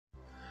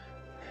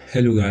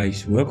Hello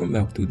guys, welcome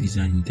back to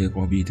Design Tech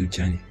Hobby YouTube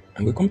channel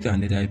and welcome to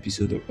another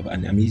episode of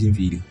an amazing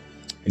video.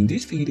 In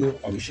this video,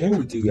 I'll be sharing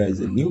with you guys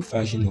a new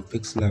version of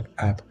Pixellab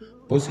app.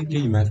 Possibly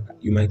you might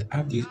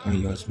have this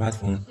on your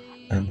smartphone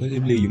and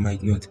possibly you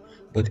might not.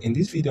 But in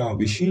this video, I'll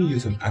be showing you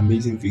some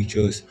amazing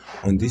features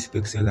on this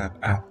Pixellab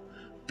app.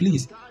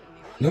 Please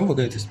don't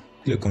forget to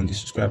click on the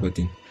subscribe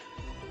button,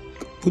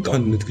 put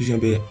on the notification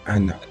bell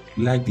and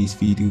like this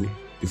video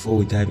before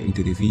we dive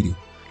into the video.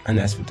 And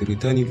as for the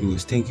returning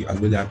viewers, thank you, I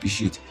really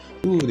appreciate.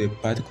 So the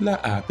particular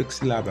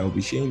Pixellab I will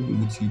be sharing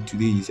with you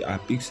today is our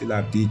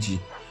Pixellab DG.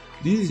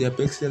 This is a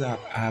Pixellab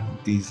app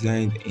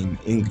designed in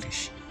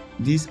English.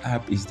 This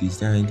app is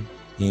designed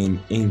in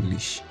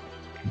English.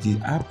 The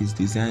app is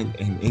designed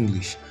in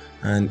English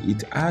and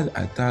it has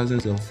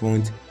thousands of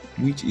fonts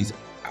which is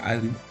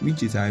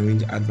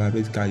arranged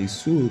alphabetically.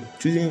 So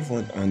choosing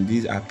font on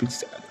this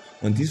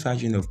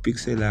version of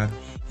Pixellab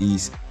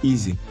is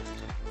easy.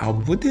 I'll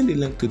be putting the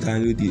link to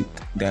download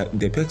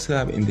the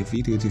Pixellab in the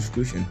video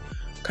description.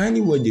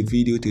 Kindly watch the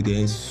video to the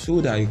end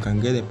so that you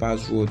can get a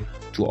password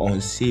to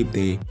unsave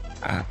the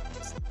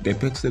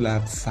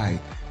Pixellab file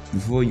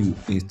before you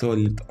install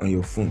it on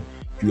your phone.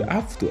 You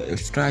have to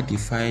extract the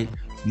file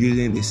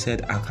using the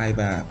Set Archiver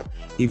app.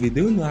 If you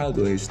don't know how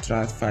to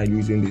extract file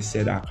using the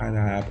Set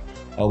Archiver app,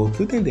 I will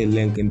put in the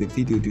link in the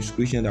video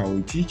description that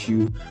will teach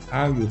you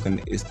how you can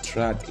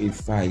extract a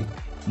file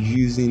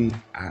using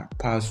a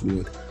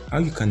password, how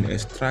you can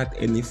extract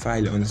any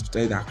file on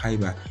Set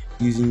Archiver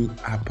using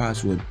a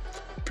password.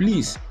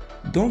 Please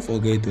don't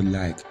forget to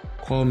like,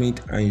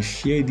 comment and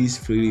share this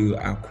video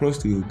across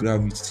to your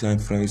graphic design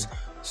friends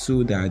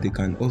so that they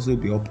can also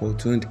be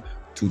opportuned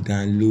to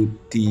download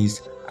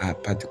this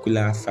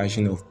particular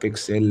version of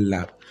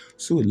Pixellab.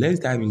 So let's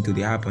dive into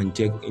the app and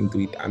check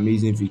into its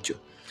amazing feature.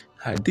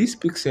 This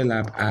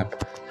Pixellab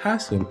app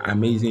has some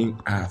amazing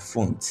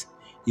fonts.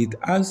 It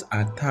has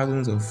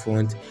thousands of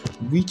fonts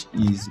which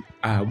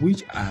are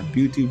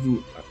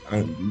beautiful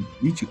and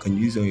which you can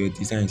use on your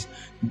designs.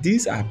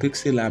 This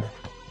Pixellab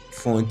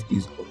font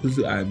is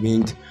also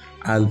arranged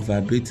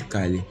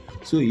alphabetically.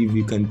 So if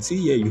you can see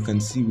here, you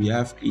can see we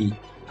have A,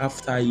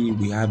 after A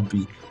we have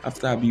B,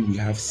 after B we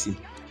have C.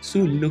 So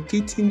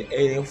locating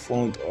a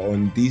font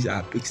on this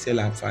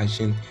Pixellab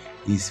version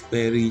is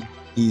very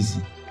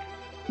easy.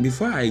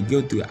 Before I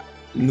go to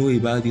know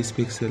about this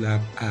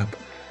Pixellab app,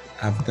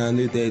 I've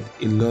downloaded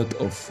a lot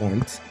of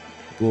fonts,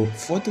 but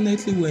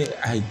fortunately when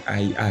I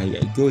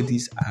got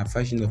this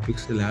version of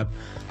Pixellab,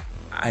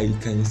 I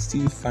can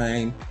still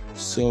find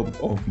some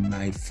of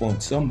my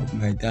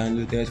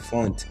downloaded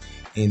fonts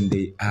in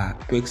the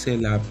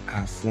Pixellab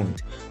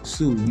font.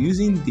 So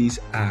using this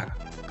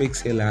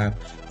Pixellab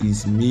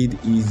is made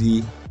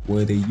easy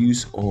with the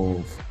use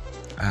of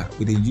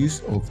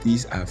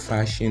this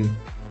version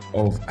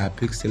of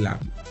Pixellab.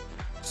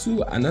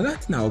 So another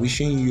thing I'll be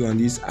showing you on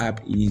this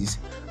app is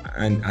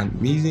an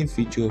amazing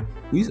feature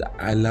which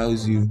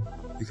allows you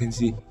can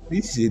see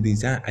this is a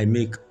design I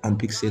make on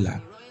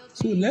Pixellab.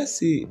 So let's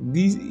say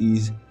this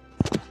is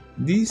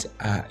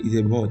a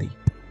body.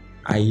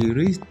 I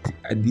erased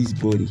this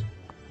body.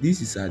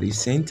 This is at the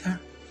center.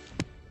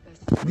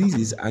 This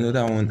is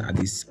another one at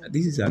this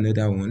is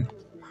another one.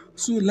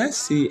 So let's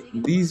say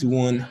this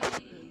one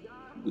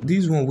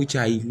which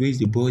I erased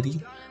the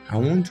body, I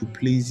want to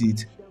place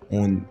this.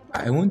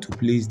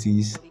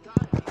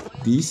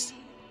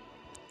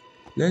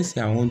 Let's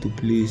say I want to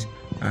place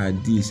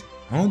this.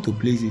 I want to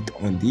place it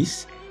on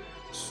this.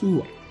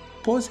 So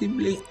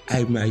possibly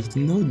I might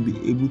not be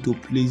able to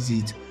place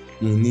it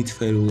on it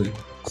very well.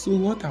 So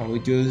what I will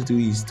just do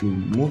is to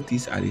move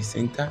this at the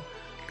center,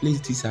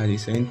 place this at the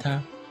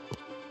center,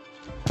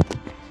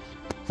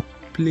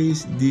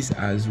 place this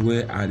as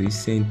well at the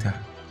center.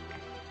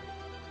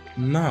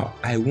 Now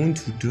I want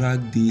to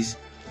drag this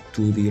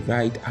to the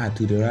right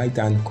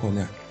hand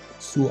corner.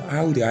 So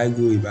how do I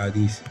go about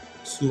this?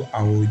 So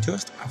I will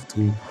just have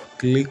to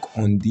click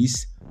on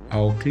this.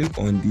 I'll click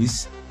on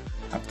this.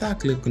 After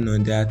clicking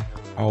on that,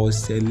 I will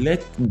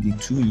select the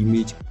two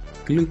image,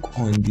 click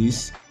on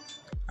this,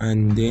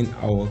 and then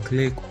I will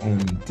click on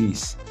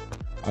this.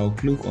 I'll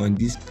click on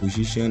this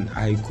position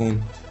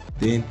icon.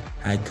 Then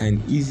I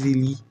can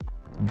easily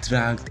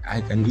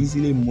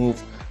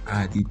move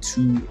the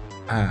two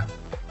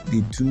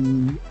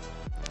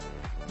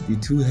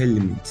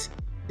elements.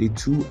 The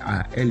two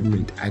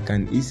element, I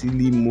can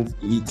easily move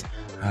it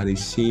at the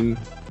same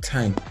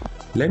time.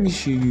 Let me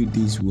show you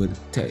this with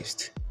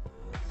test.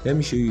 On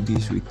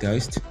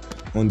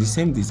the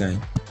same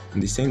design.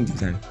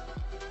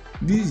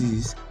 This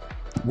is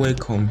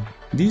welcome.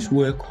 This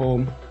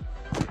welcome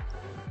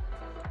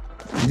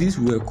is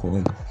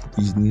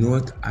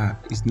not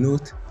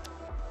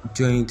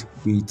joined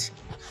with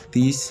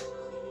this.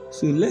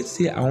 So let's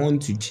say I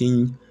want to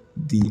change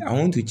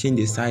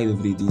the side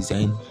of the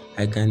design.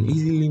 I can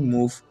easily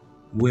move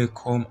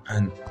welcome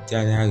and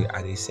January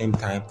at the same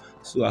time.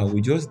 So I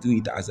will just do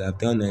it as I've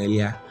done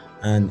earlier,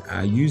 and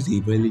I use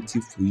the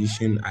relative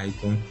position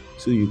icon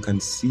so you can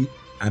see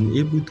I'm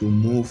able to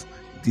move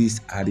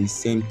this at the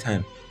same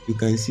time. You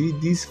can see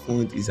this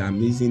font is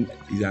amazing,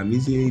 is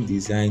amazingly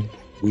designed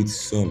with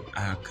some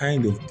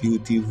kind of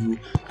beautiful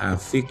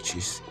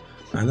features.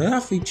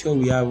 Another feature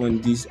we have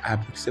on this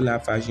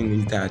Pixellab version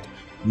is that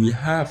we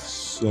have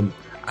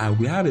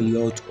a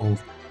lot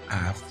of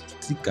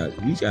stickers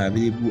which are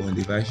available on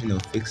the version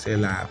of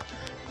Pixellab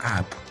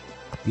app.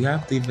 We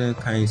have different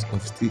kinds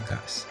of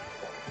stickers.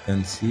 You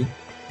can see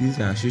these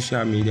are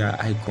social media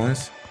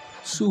icons.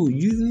 So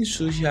using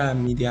social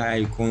media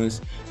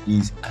icons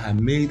is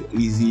made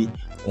easy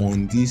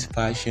on this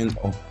version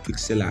of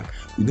Pixellab.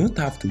 You don't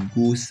have to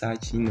go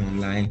searching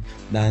online,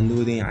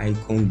 downloading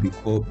icons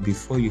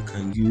before you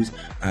can use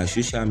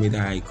social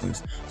media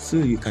icons. So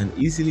you can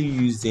easily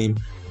use them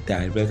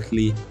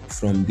directly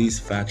from this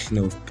version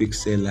of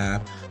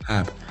Pixellab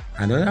app.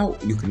 Another,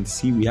 you can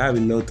see we have a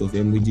lot of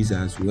emojis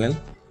as well.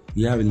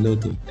 We have a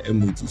lot of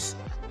emojis.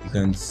 You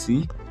can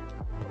see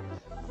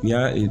we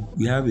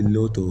have a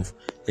lot of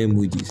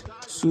emojis.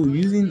 So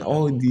using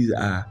all these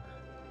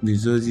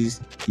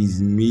resources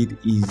is made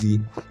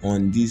easy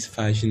on this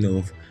version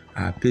of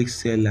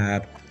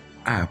Pixellab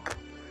app.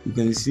 You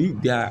can see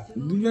there are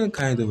different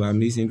kinds of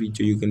amazing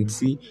features. You can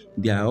see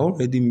they are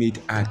already made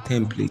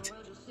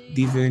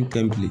different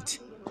templates,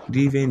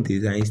 different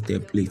designs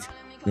template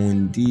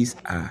on this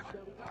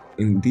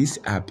in this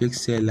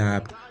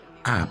Pixellab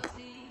app.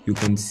 You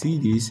can see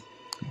this,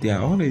 they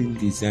are already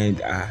designed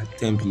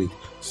template.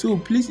 So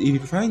please, if you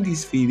find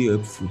this video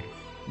helpful,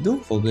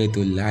 don't forget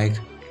to like,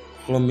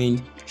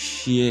 comment,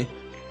 share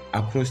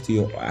across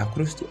to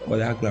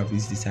other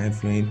graphics design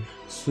friends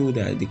so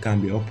that they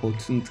can be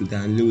opportune to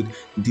download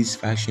this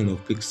version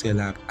of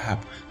Pixellab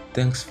app.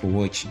 Thanks for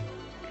watching.